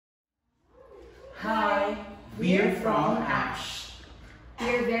We're from ASH.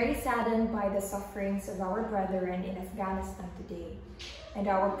 We are very saddened by the sufferings of our brethren in Afghanistan today, and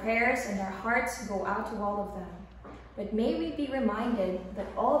our prayers and our hearts go out to all of them. But may we be reminded that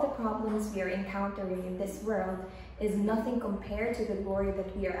all the problems we are encountering in this world is nothing compared to the glory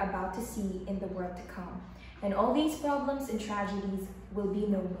that we are about to see in the world to come. And all these problems and tragedies will be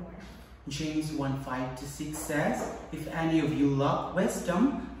no more. James 1:5-6 says, "If any of you lack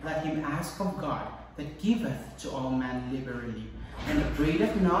wisdom, let him ask of God, that giveth to all men liberally, and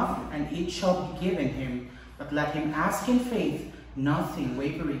upbraideth not, and it shall be given him. But let him ask in faith, nothing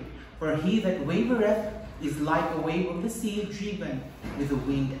wavering. For he that wavereth is like a wave of the sea, driven with the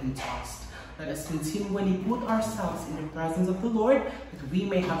wind and tossed." Let us continually put ourselves in the presence of the Lord, that we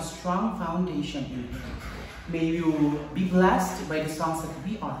may have strong foundation in Him. May you be blessed by the songs that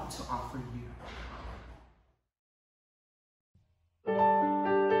we are to offer you.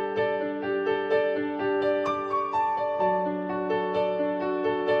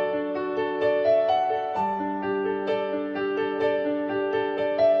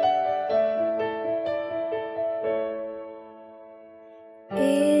 If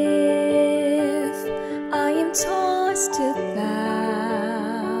I am tossed about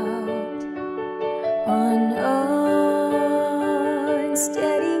on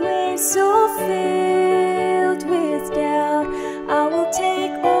unsteady waves so filled with doubt, I will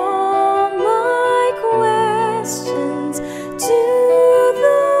take all my questions to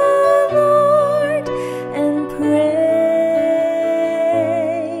the Lord and pray.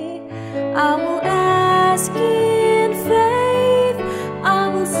 I will ask in faith, I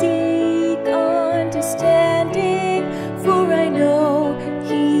will seek understanding, for I know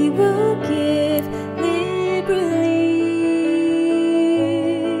He will give liberally.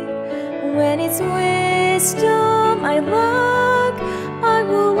 When it's wisdom I lack, I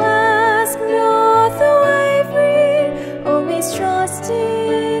will ask not the wavering, always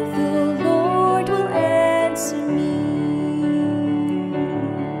trusting the Lord will answer me.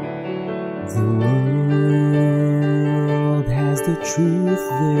 The world has the truth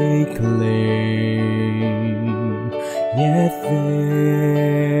they claim, yet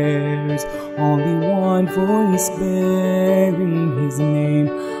there's only one voice bearing His name.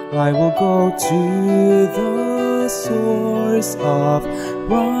 I will go to the source of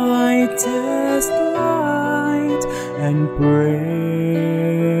brightest light and pray.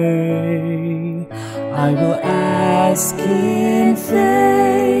 I will ask in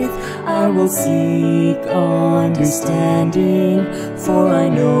faith, I will seek understanding, for I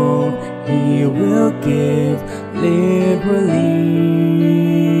know He will give liberally.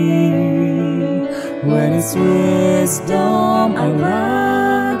 When it's wisdom I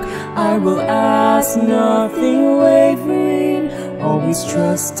lack, I will ask nothing wavering, always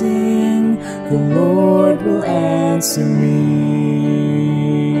trusting the Lord will answer me.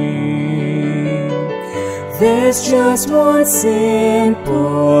 There's just one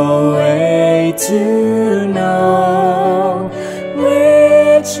simple way to know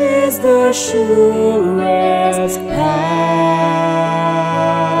which is the surest path.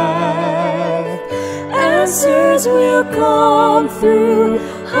 Answers will come through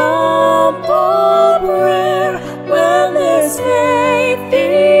humble prayer when there's faith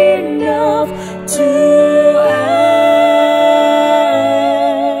enough to ask.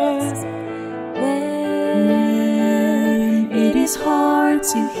 When it is hard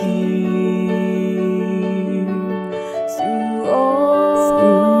to hear through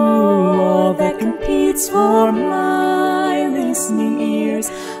all that competes for my listening ears,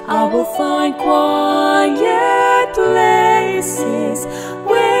 I will find quiet places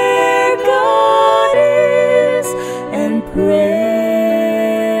where God is and pray.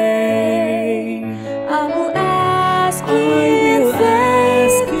 I will ask in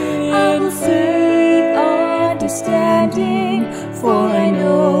faith, I will seek understanding, for I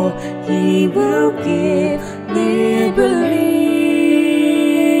know He will give liberally.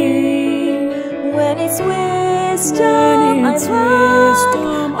 When it's wisdom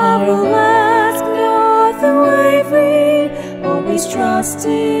I will ask not the wavering, always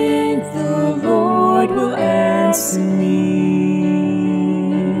trusting the Lord will answer me.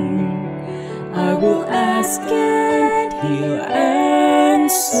 I will ask and He'll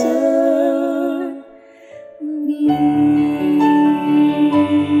answer me.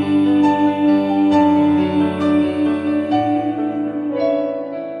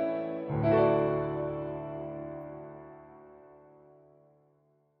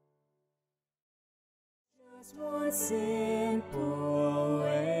 Just one simple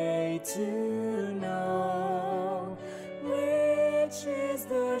way to know which is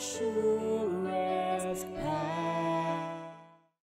the surest path.